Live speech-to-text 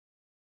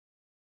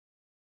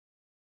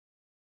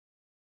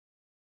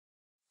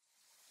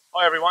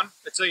Hi everyone,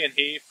 it's Ian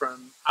here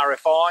from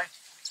RFI.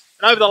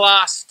 And over the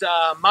last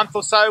month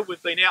or so,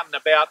 we've been out and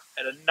about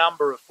at a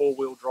number of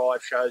four-wheel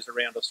drive shows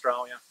around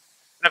Australia.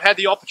 And I've had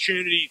the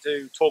opportunity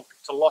to talk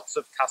to lots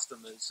of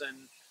customers.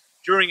 And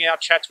during our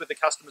chats with the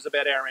customers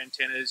about our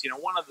antennas,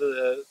 one of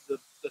the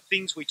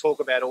things we talk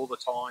about all the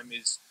time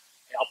is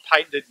our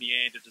patented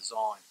meander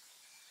design.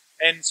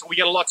 And so we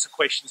get lots of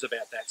questions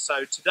about that.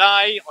 So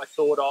today I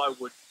thought I'm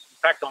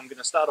going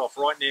to start off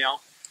right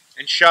now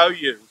and show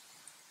you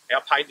our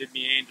patented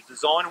meander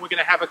design, and we're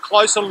going to have a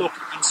closer look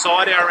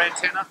inside our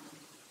antenna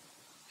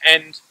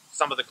and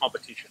some of the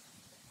competition.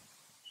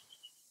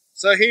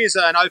 So here's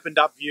an opened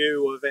up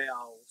view of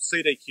our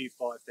CDQ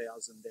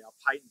 5000, our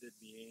patented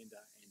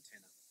meander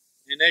antenna.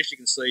 And as you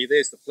can see,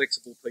 there's the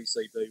flexible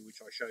PCB,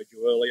 which I showed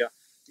you earlier.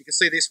 You can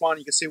see this one,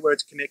 you can see where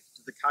it's connected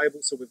to the cable,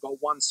 so we've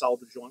got one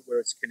solder joint where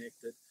it's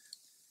connected.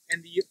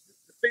 And the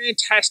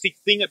fantastic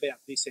thing about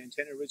this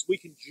antenna is we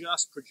can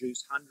just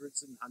produce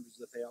hundreds and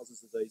hundreds of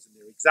thousands of these, and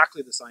they're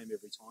exactly the same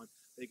every time.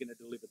 They're going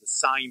to deliver the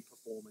same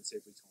performance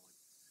every time.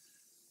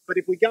 But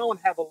if we go and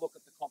have a look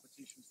at the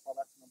competition's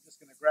product, and I'm just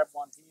going to grab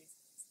one here.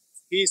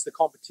 Here's the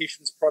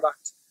competition's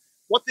product.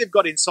 What they've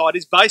got inside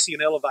is basically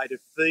an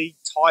elevated feed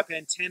type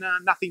antenna.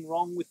 Nothing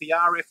wrong with the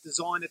RF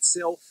design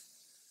itself.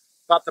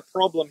 But the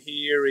problem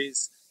here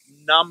is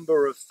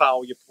number of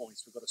failure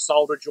points. We've got a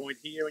solder joint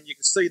here, and you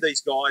can see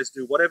these guys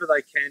do whatever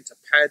they can to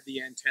pad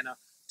the antenna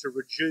to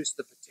reduce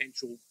the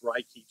potential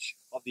breakage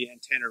of the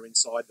antenna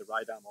inside the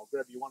radar. I'll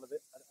grab you one of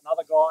it.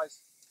 Another guys.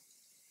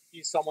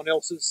 Here's someone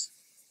else's.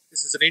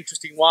 This is an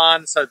interesting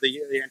one. So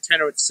the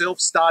antenna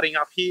itself starting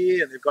up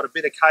here, and they've got a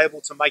bit of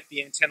cable to make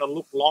the antenna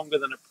look longer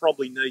than it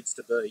probably needs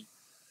to be.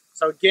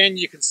 So again,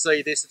 you can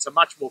see this. It's a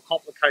much more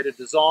complicated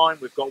design.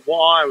 We've got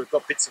wire, we've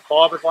got bits of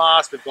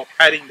fiberglass, we've got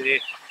padding there,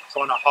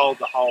 trying to hold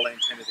the whole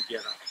antenna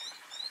together.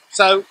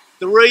 So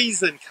the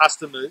reason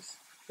customers,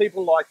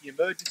 people like the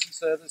emergency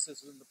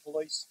services and the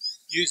police,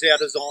 use our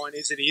design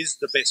is it is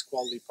the best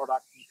quality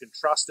product. You can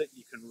trust it,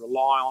 you can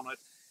rely on it.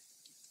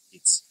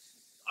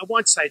 I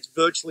won't say it's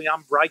virtually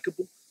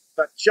unbreakable,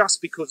 but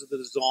just because of the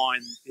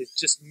design, there's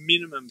just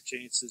minimum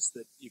chances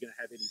that you're going to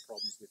have any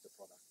problems with the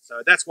product.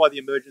 So that's why the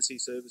emergency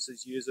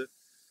services use it,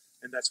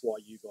 and that's why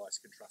you guys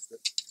can trust it.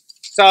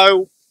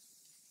 So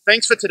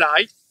thanks for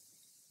today.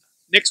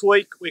 Next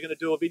week, we're going to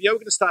do a video. We're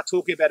going to start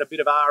talking about a bit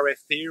of RF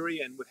theory,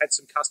 and we've had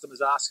some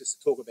customers ask us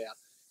to talk about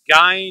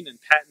gain and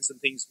patterns and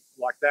things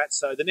like that.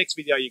 So the next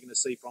video you're going to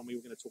see from me,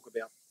 we're going to talk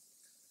about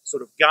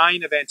sort of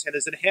gain of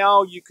antennas and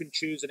how you can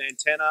choose an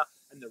antenna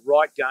and the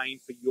right gain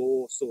for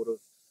your sort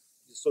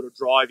of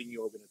driving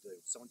you're going to do.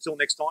 So until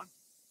next time,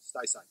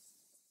 stay safe.